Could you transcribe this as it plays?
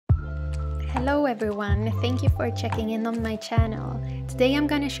Hello everyone, thank you for checking in on my channel. Today I'm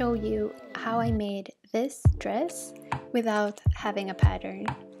gonna show you how I made this dress without having a pattern.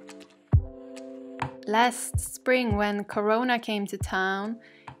 Last spring when Corona came to town,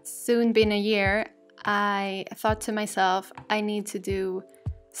 it's soon been a year, I thought to myself I need to do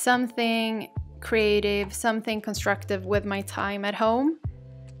something creative, something constructive with my time at home.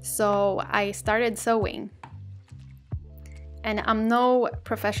 So I started sewing. And I'm no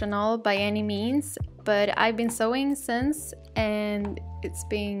professional by any means, but I've been sewing since and it's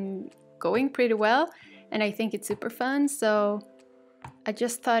been going pretty well and I think it's super fun. So I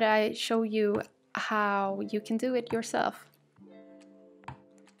just thought I'd show you how you can do it yourself.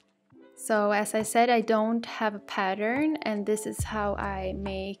 So as I said, I don't have a pattern and this is how I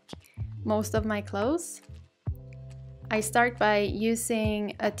make most of my clothes. I start by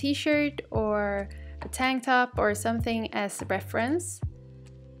using a t-shirt or a tank top or something as a reference,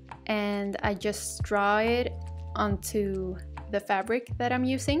 and I just draw it onto the fabric that I'm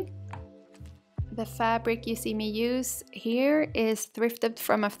using. The fabric you see me use here is thrifted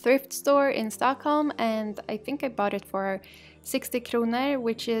from a thrift store in Stockholm, and I think I bought it for 60 kronor,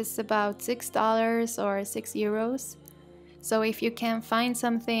 which is about $6 or 6 euros. So if you can find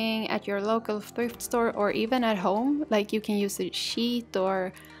something at your local thrift store or even at home, like you can use a sheet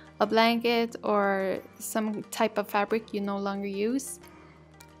or a blanket or some type of fabric you no longer use.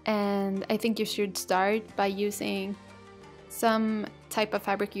 And I think you should start by using some type of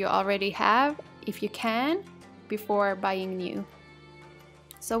fabric you already have, if you can, before buying new.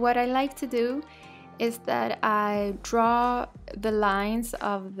 So what I like to do is that I draw the lines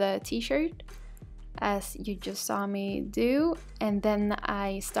of the t-shirt as you just saw me do, and then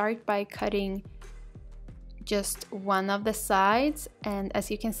I start by cutting just one of the sides, and as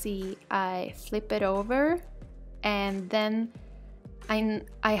you can see I flip it over, and then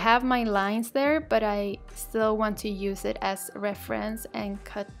I have my lines there, but I still want to use it as a reference and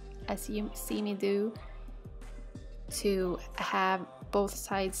cut as you see me do to have both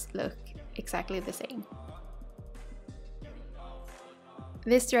sides look exactly the same.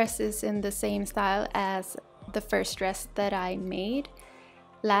 This dress is in the same style as the first dress that I made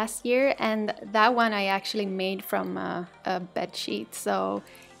last year, and that one I actually made from a bed sheet, so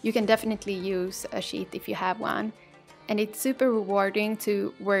you can definitely use a sheet if you have one. And it's super rewarding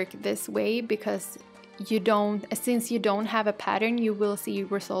to work this way because since you don't have a pattern, you will see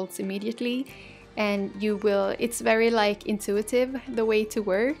results immediately, and it's very like intuitive the way to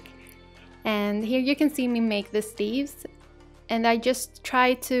work. And here you can see me make the sleeves, and I just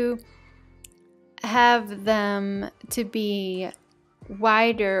try to have them to be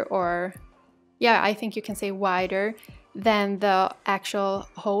wider, or yeah, I think you can say wider than the actual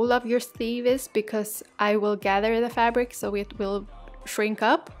hole of your sleeve is, because I will gather the fabric so it will shrink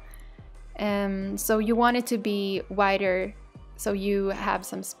up. So you want it to be wider so you have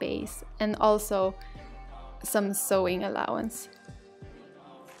some space and also some sewing allowance.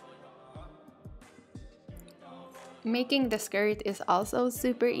 Making the skirt is also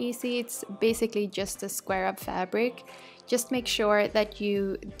super easy. It's basically just a square of fabric. Just make sure that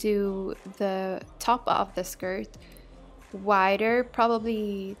you do the top of the skirt wider,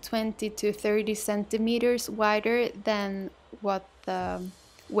 probably 20 to 30 centimeters wider than what the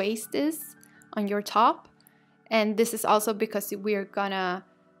waist is on your top. And this is also because we're gonna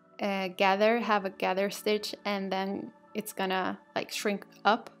have a gather stitch, and then it's gonna like shrink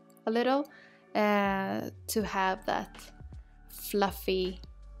up a little to have that fluffy,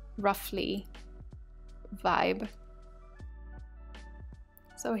 ruffly vibe.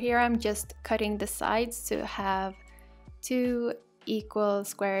 So here I'm just cutting the sides to have two equal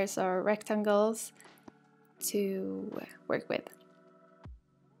squares or rectangles to work with.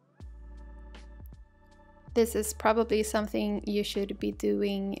 This is probably something you should be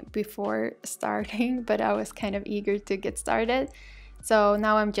doing before starting, but I was kind of eager to get started. So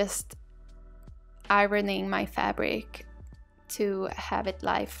now I'm just ironing my fabric to have it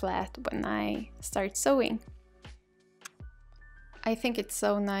lie flat when I start sewing. I think it's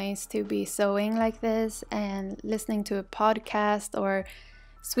so nice to be sewing like this and listening to a podcast or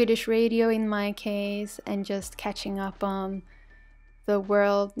Swedish radio in my case, and just catching up on the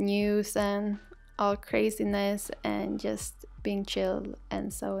world news and all craziness and just being chill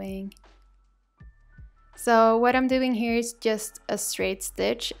and sewing. So what I'm doing here is just a straight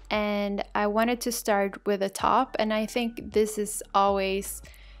stitch, and I wanted to start with a top, and I think this is always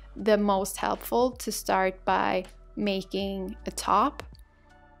the most helpful, to start by making a top,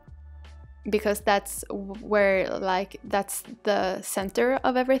 because that's the center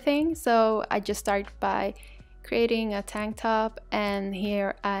of everything. So I just start by creating a tank top, and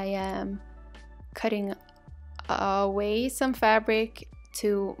here I am cutting away some fabric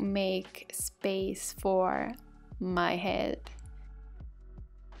to make space for my head.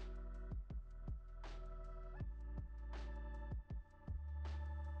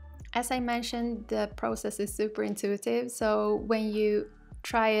 As I mentioned, the process is super intuitive, so when you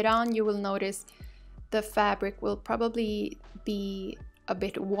try it on, you will notice the fabric will probably be a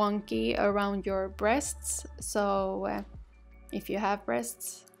bit wonky around your breasts. So if you have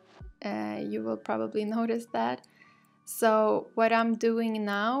breasts, you will probably notice that. So what I'm doing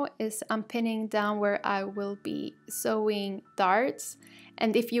now is I'm pinning down where I will be sewing darts.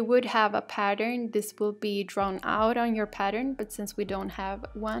 And if you would have a pattern, this will be drawn out on your pattern, but since we don't have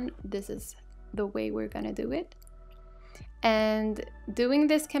one, this is the way we're gonna do it. And doing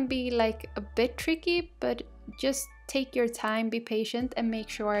this can be like a bit tricky, but just take your time, be patient, and make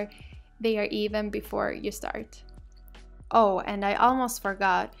sure they are even before you start. Oh, and I almost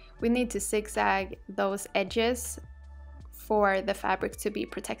forgot, we need to zigzag those edges for the fabric to be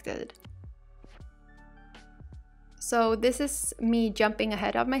protected. So this is me jumping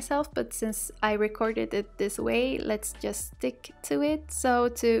ahead of myself, but since I recorded it this way, let's just stick to it. So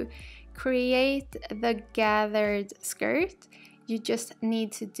to create the gathered skirt, you just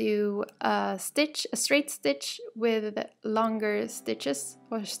need to do a straight stitch with longer stitches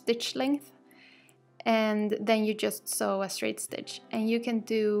or stitch length, and then you just sew a straight stitch. And you can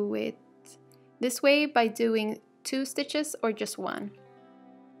do it this way by doing 2 stitches or just 1.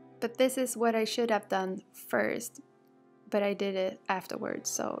 But this is what I should have done first, but I did it afterwards.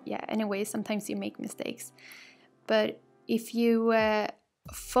 So yeah, anyway, sometimes you make mistakes. But if you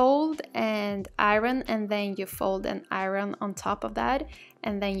fold and iron, and then you fold and iron on top of that,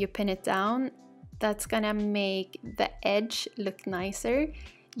 and then you pin it down, that's gonna make the edge look nicer.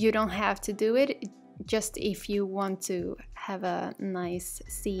 You don't have to do it, just if you want to have a nice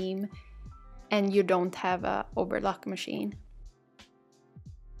seam and you don't have a overlock machine.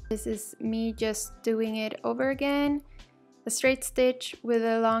 This is me just doing it over again, a straight stitch with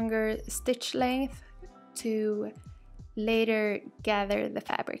a longer stitch length to later gather the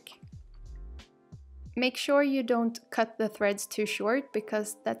fabric. Make sure you don't cut the threads too short,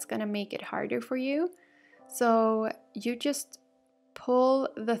 because that's gonna make it harder for you. So you just pull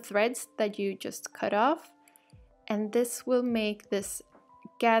the threads that you just cut off, and this will make this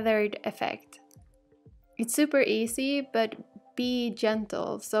gathered effect. It's super easy, but be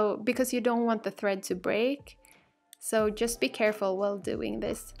gentle, so because you don't want the thread to break, so just be careful while doing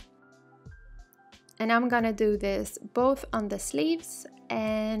this. And I'm gonna do this both on the sleeves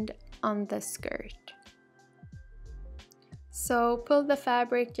and on the skirt. So pull the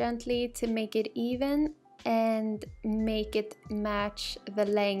fabric gently to make it even and make it match the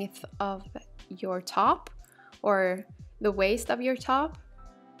length of your top or the waist of your top,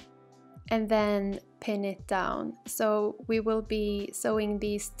 and then pin it down. So we will be sewing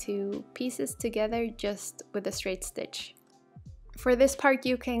these 2 pieces together just with a straight stitch. For this part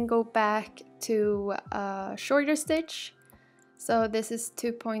you can go back to a shorter stitch. So this is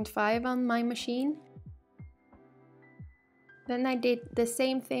 2.5 on my machine. Then I did the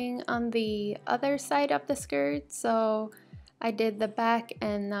same thing on the other side of the skirt. So I did the back,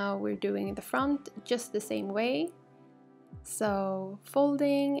 and now we're doing the front just the same way. So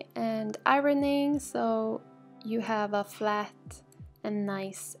folding and ironing, so you have a flat and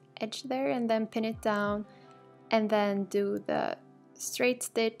nice edge there, and then pin it down, and then do the straight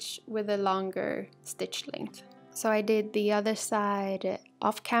stitch with a longer stitch length. So I did the other side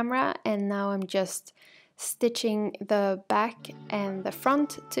off camera, and now I'm just stitching the back and the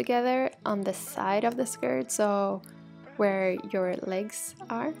front together on the side of the skirt, so where your legs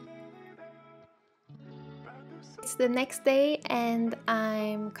are. It's the next day and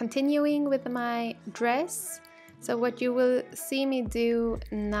I'm continuing with my dress. So what you will see me do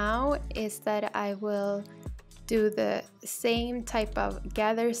now is that I will do the same type of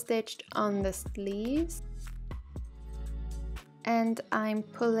gather stitch on the sleeves, and I'm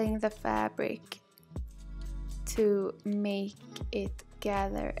pulling the fabric to make it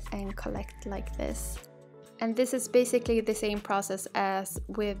gather and collect like this. And this is basically the same process as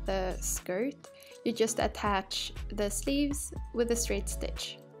with the skirt. You just attach the sleeves with a straight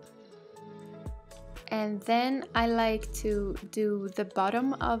stitch. And then I like to do the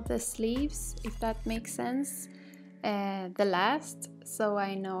bottom of the sleeves, if that makes sense, the last, so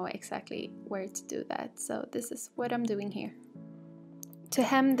I know exactly where to do that. So this is what I'm doing here. To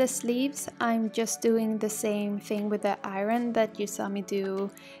hem the sleeves, I'm just doing the same thing with the iron that you saw me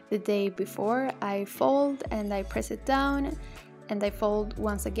do the day before. I fold and I press it down, and I fold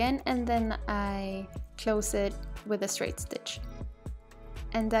once again, and then I close it with a straight stitch.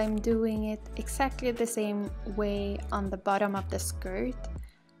 and I'm doing it exactly the same way on the bottom of the skirt.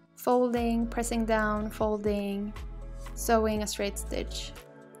 Folding, pressing down, folding, sewing a straight stitch,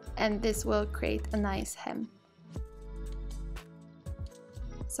 and this will create a nice hem.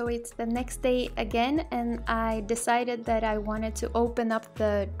 So it's the next day again, and I decided that I wanted to open up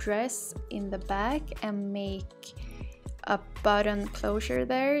the dress in the back and make a button closure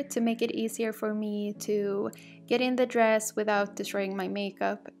there to make it easier for me to get in the dress without destroying my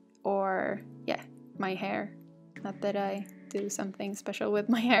makeup or my hair. Not that I do something special with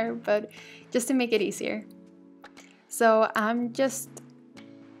my hair, but just to make it easier. So I'm just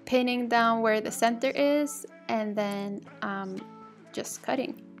pinning down where the center is, and then I'm just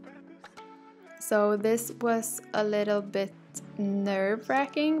cutting. So this was a little bit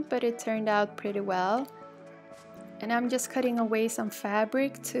nerve-wracking, but it turned out pretty well. And I'm just cutting away some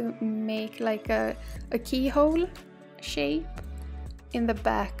fabric to make like a keyhole shape in the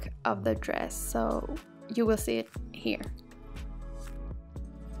back of the dress, so you will see it here.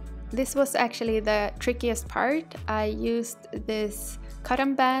 This was actually the trickiest part. I used this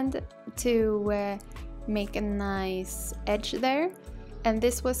cotton band to make a nice edge there, and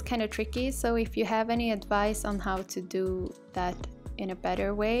this was kind of tricky, so if you have any advice on how to do that in a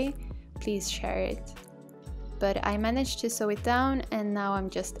better way, please share it. But I managed to sew it down, and now I'm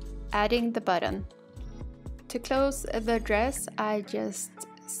just adding the button. To close the dress, I just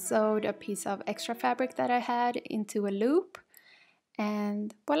sewed a piece of extra fabric that I had into a loop,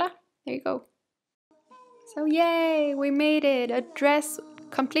 and voila, there you go. So yay, we made it! A dress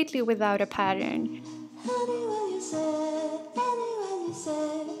completely without a pattern.